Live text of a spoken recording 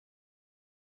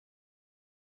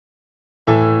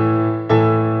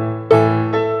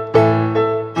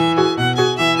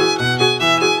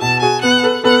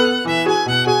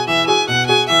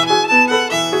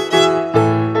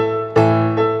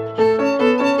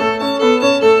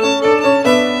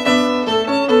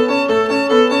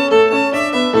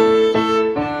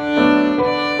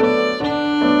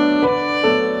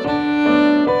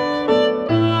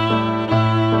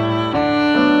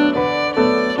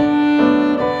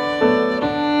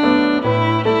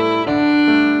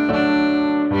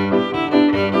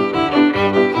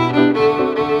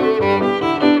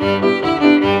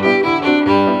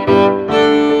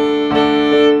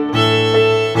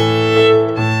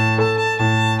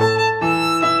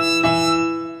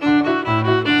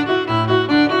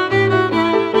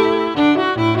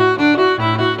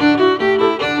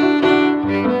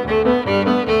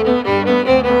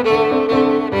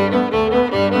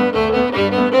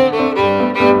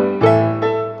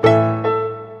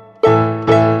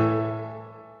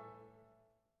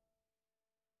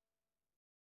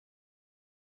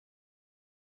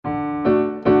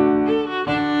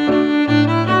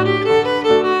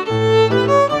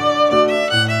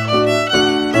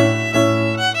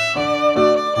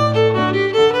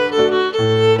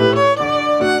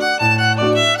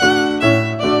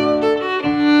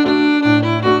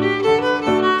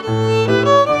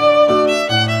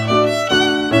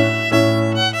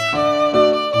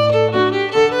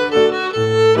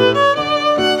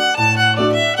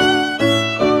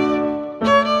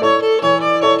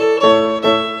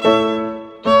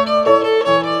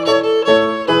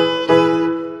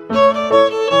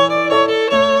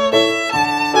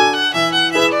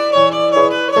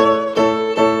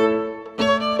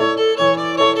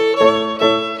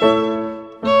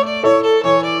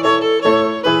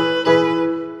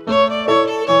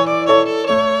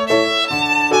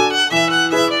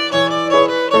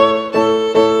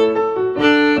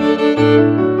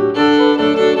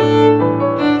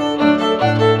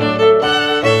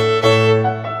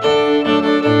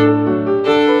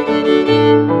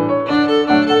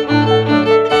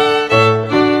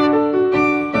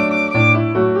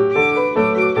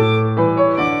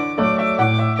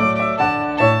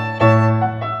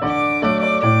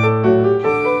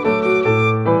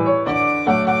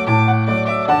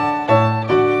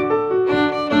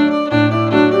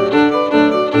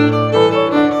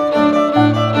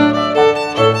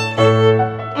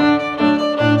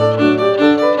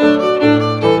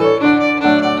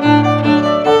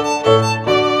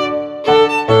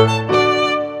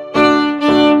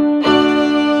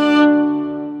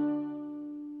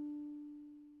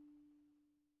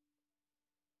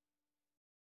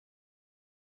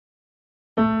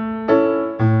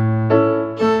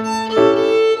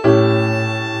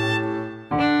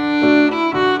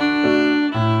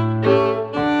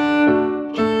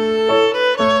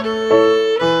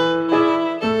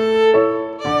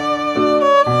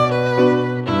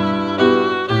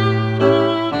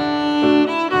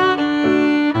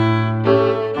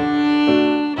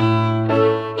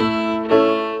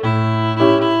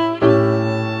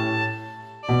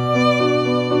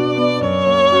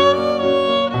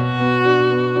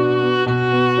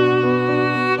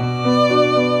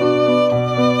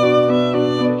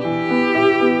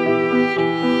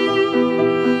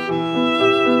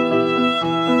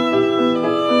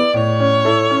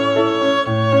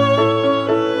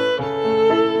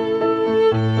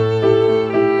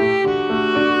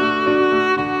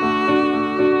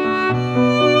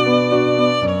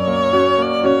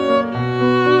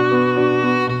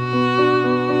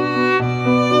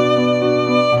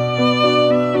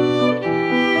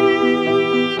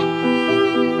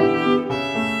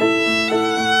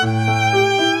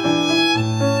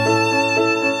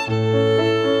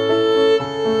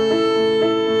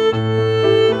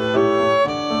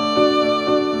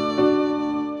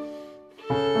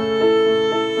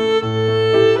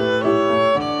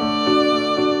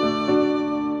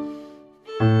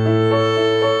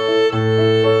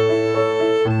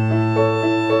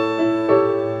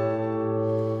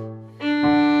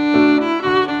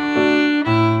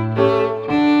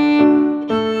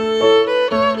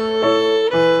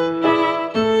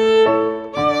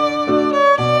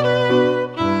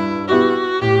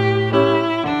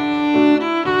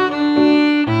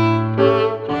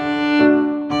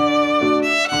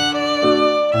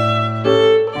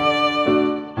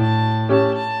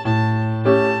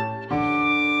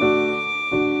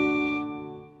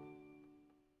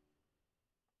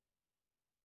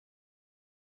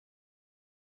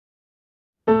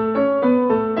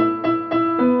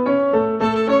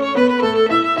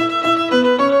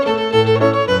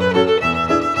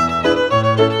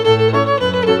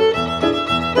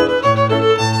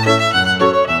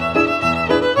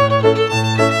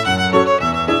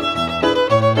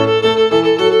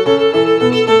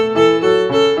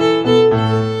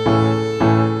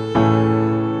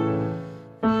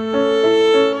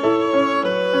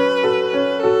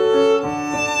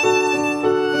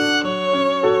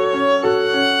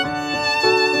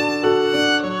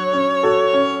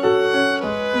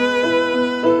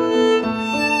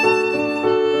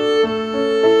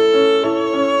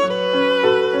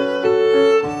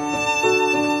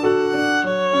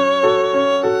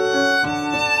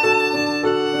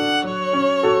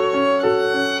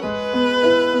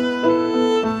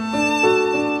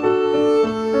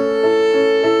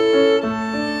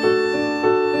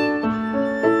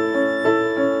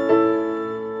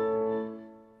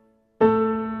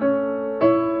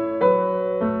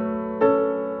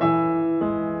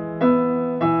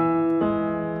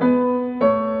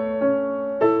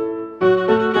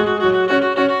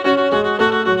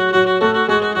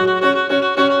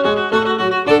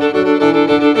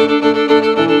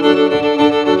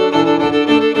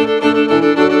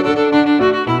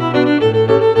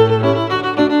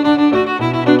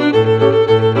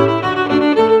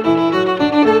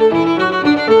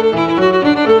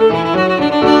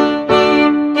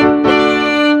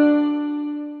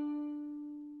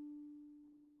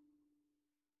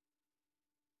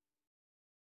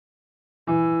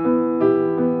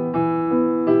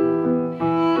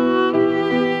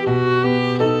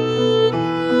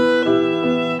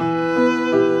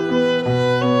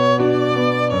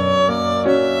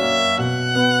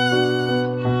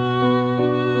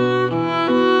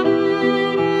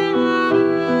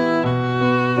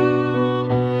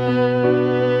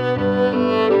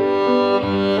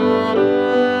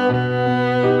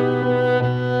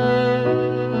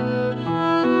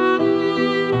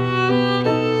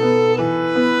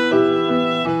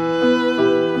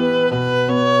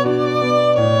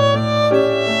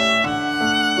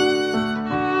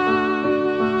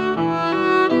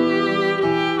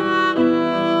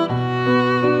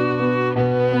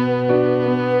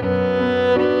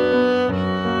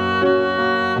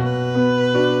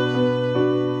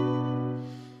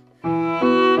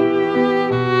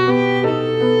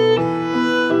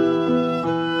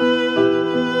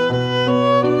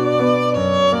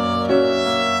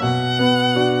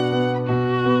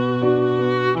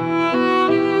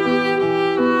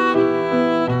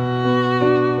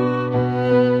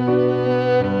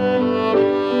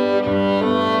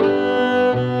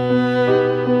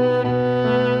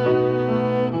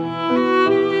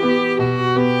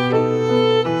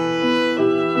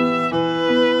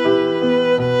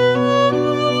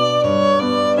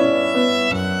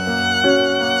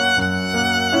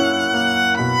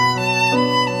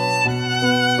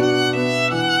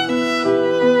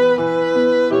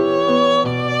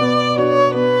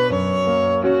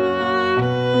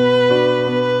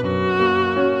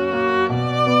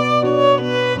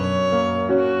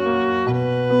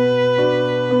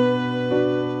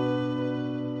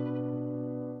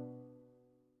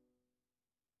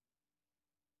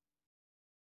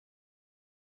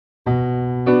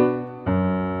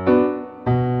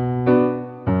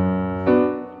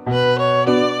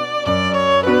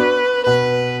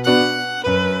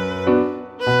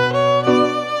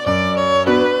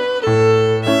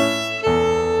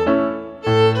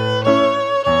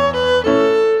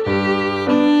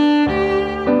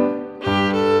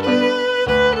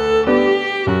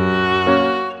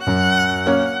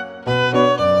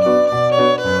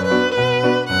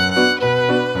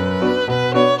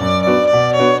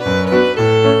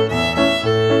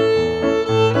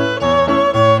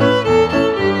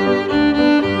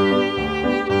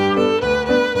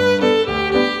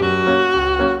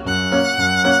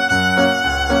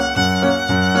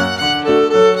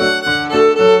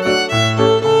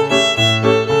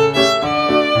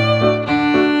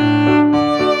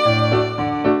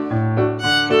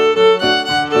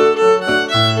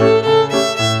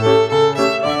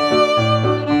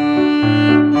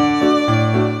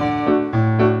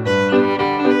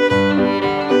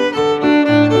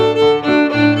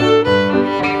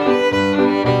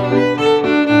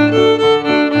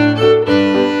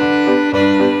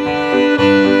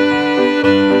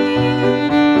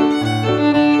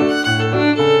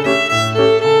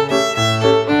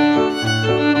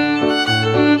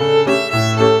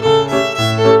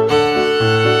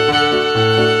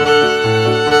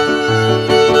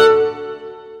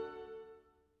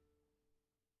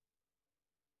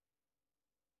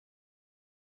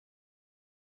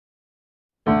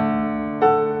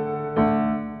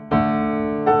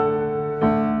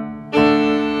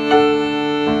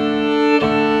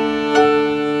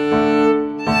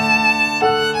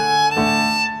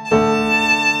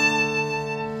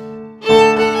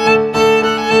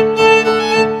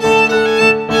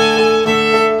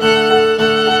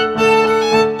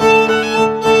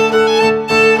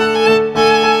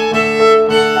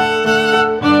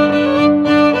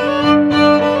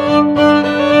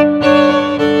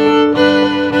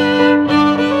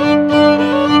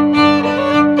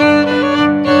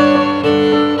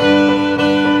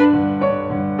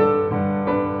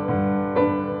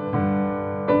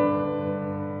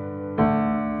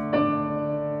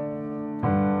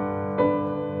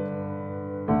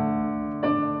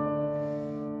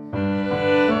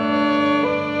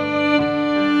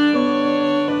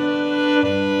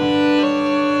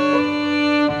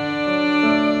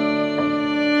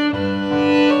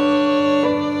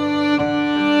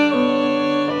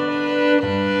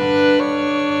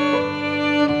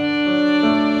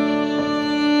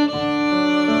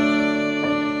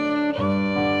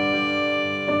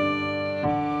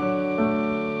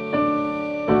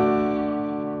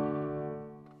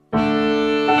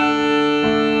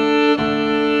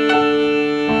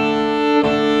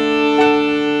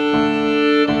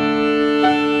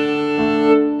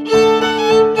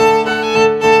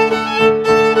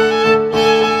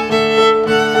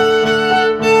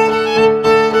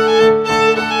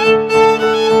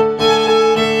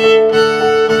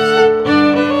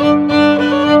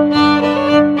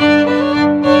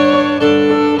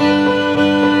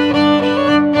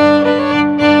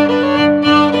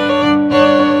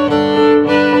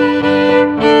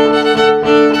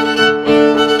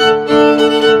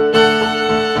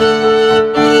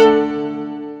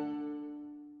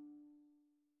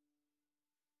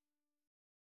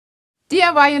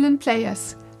Dear violin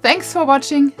players, thanks for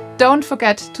watching. Don't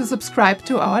forget to subscribe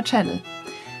to our channel.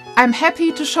 I'm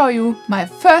happy to show you my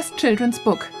first children's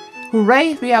book.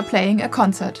 Hooray, we are playing a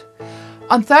concert.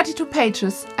 On 32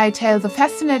 pages I tell the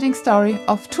fascinating story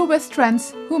of two best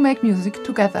friends who make music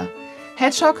together.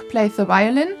 Hedgehog plays the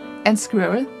violin and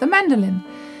Squirrel the mandolin.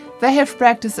 They have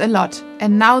practiced a lot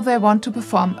and now they want to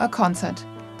perform a concert.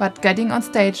 But getting on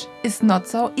stage is not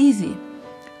so easy.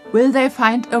 Will they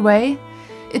find a way?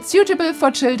 It's suitable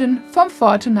for children from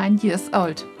 4 to 9 years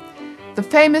old. The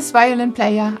famous violin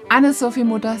player Anne-Sophie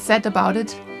Mutter said about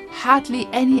it, "Hardly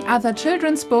any other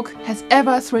children's book has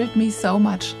ever thrilled me so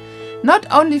much. Not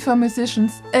only for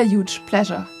musicians, a huge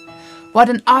pleasure." What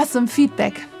an awesome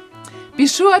feedback! Be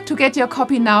sure to get your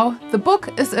copy now. The book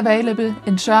is available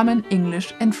in German,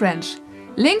 English and French.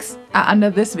 Links are under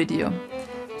this video.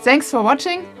 Thanks for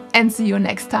watching and see you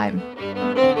next time.